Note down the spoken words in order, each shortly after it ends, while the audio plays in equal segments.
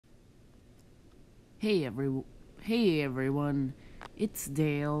Hey everyone, it's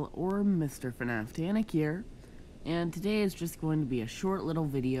Dale, or Mr. FNAF here, and today is just going to be a short little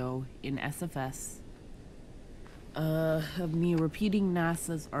video in SFS of me repeating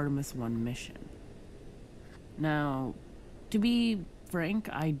NASA's Artemis 1 mission. Now, to be frank,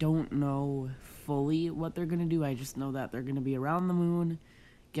 I don't know fully what they're gonna do. I just know that they're gonna be around the moon,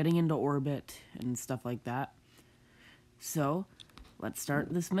 getting into orbit, and stuff like that. So, let's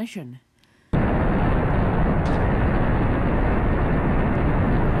start this mission.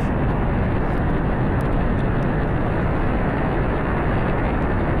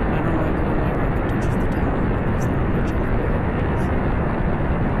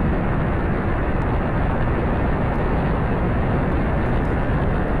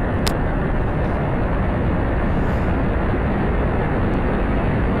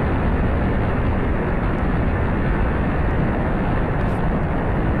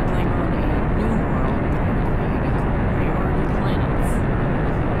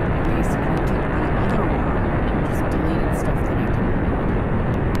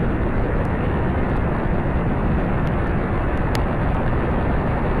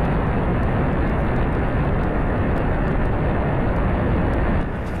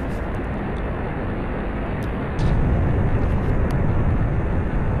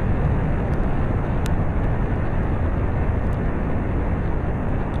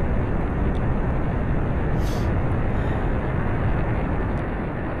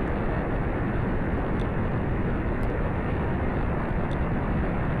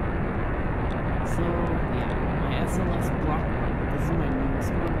 So, yeah, my SLS block one. This is my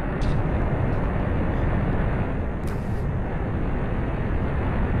newest one.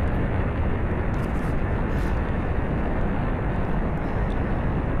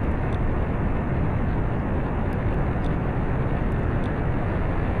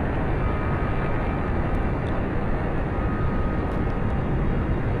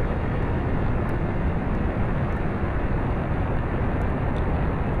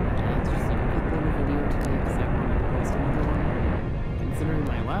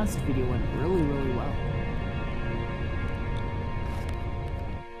 Last video went really well.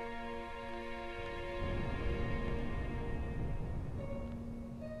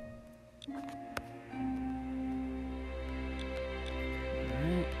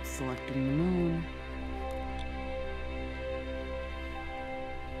 Alright, selecting the moon.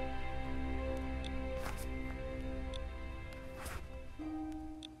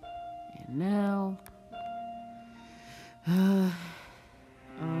 And now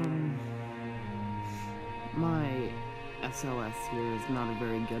my SLS here is not a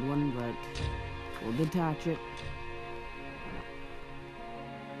very good one, but we'll detach it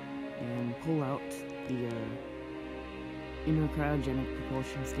and pull out the inner cryogenic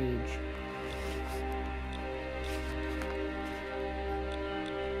propulsion stage.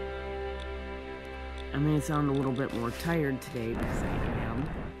 I may sound a little bit more tired today because I am.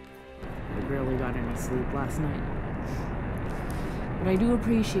 I barely got any sleep last night. But I do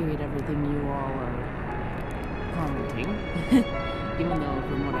appreciate everything you all are commenting. Even though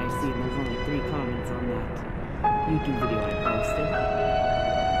from what I've seen there's only 3 comments on that YouTube video I posted.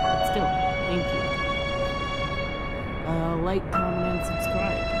 But still, thank you. Like, comment, and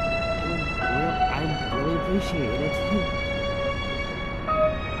subscribe. I really appreciate it.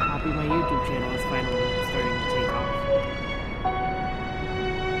 Happy my YouTube channel is finally starting to take off.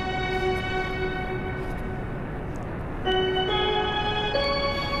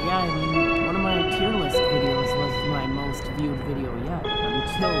 Yeah, I mean, one of my tier list videos was my most viewed video yet,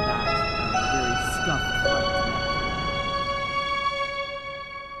 until that very scuffed flight.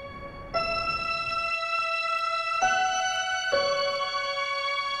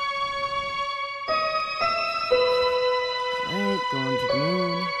 Alright, going to the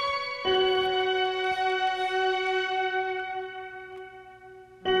moon.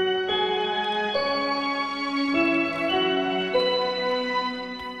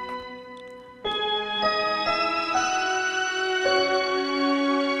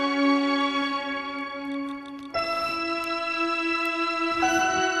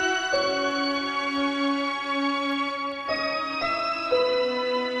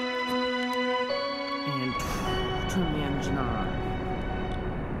 Turn the engine on.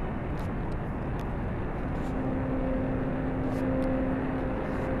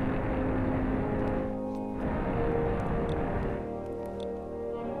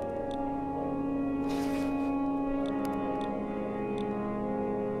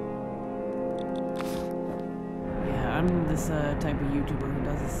 Yeah, I'm this type of YouTuber who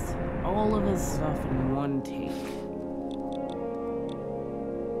does all of his stuff in one take.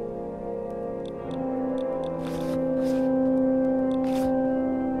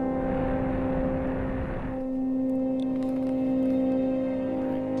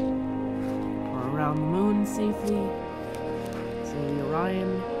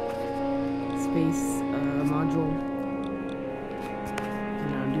 Orion space module can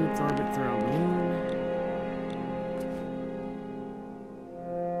now do its orbits around the moon.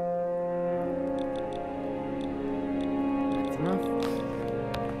 That's enough.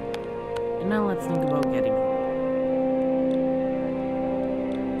 And now let's think about getting home.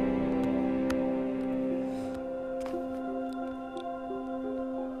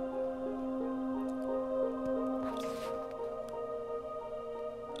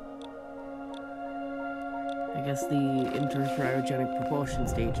 I guess the intercryogenic propulsion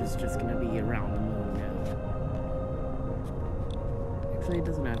stage is just going to be around the moon now. Actually, it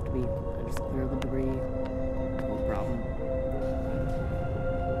doesn't have to be. I just clear the debris. No problem.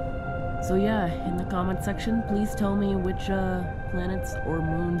 So yeah, in the comment section, please tell me which planets or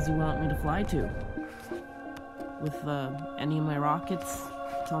moons you want me to fly to. With any of my rockets,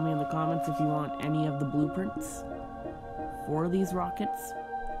 tell me in the comments if you want any of the blueprints for these rockets,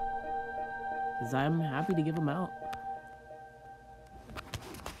 because I'm happy to give them out.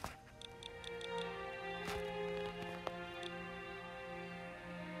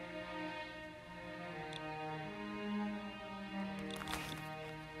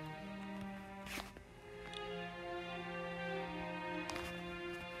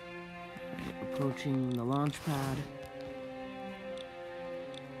 Approaching the launch pad.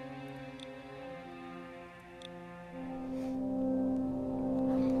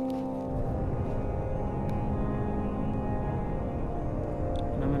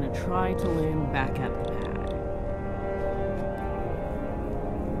 And I'm going to try to land back at the pad.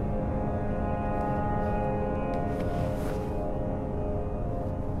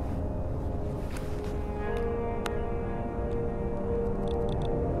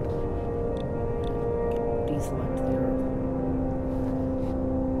 Deselect the Earth.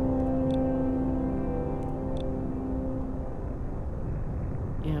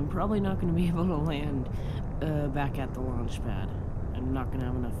 Yeah, I'm probably not going to be able to land back at the launch pad. I'm not going to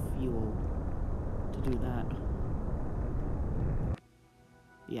have enough fuel to do that.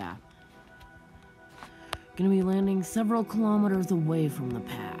 Yeah. Gonna be landing several kilometers away from the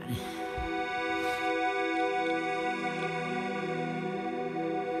pad.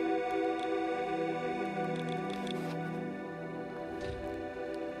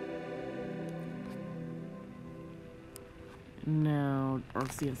 Now,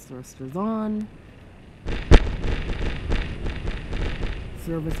 RCS thrusters on.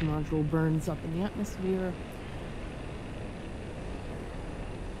 Service module burns up in the atmosphere.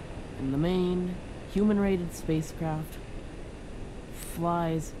 And the main human-rated spacecraft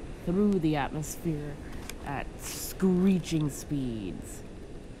flies through the atmosphere at screeching speeds.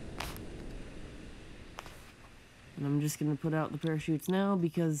 And I'm just gonna put out the parachutes now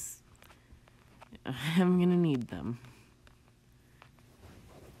because I'm gonna need them.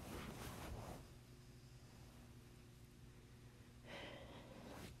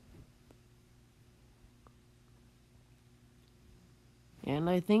 And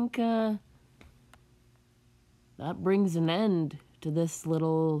I think that brings an end to this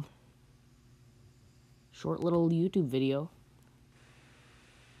short little YouTube video.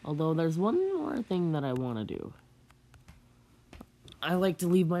 Although there's one more thing that I want to do. I like to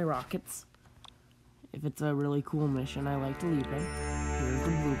leave my rockets. If it's a really cool mission, I like to leave them. Here's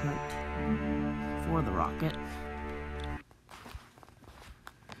the blueprint for the rocket.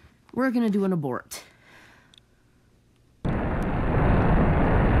 We're gonna do an abort.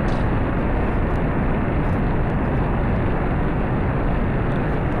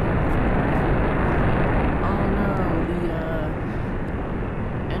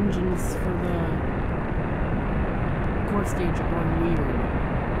 Engines for the core stage are going weird.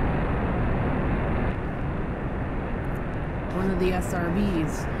 One of the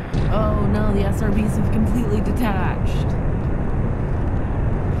SRBs. Oh no, the SRBs have completely detached.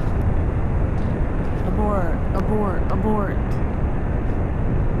 Abort, abort, abort.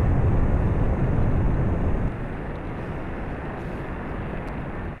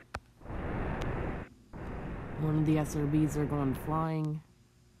 One of the SRBs are going flying.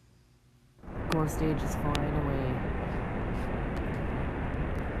 Core stage is flying away.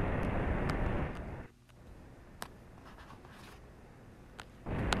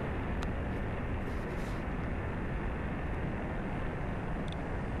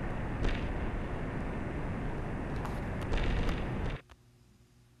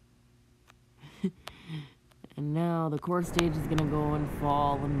 And now the core stage is gonna go and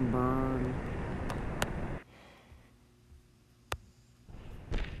fall and burn.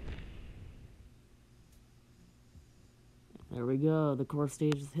 There we go. The core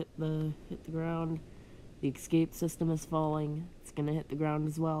stage has hit the ground. The escape system is falling. It's gonna hit the ground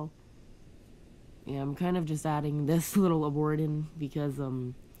as well. Yeah, I'm kind of just adding this little abort in because,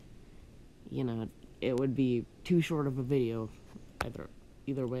 you know, it would be too short of a video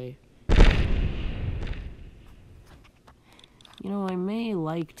either way. You know, I may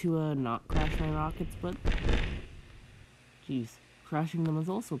like to not crash my rockets, but geez, crashing them is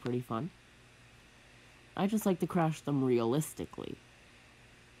also pretty fun. I just like to crash them realistically,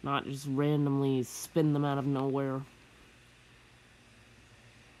 not just randomly spin them out of nowhere.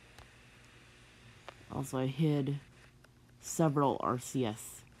 Also, I hid several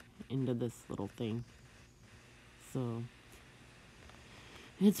RCS into this little thing, so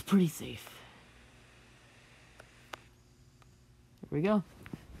it's pretty safe. Here we go.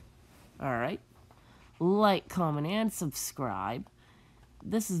 Alright. Like, comment, and subscribe.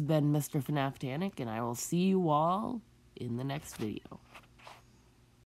 This has been Mr. FNAF Tanic, and I will see you all in the next video.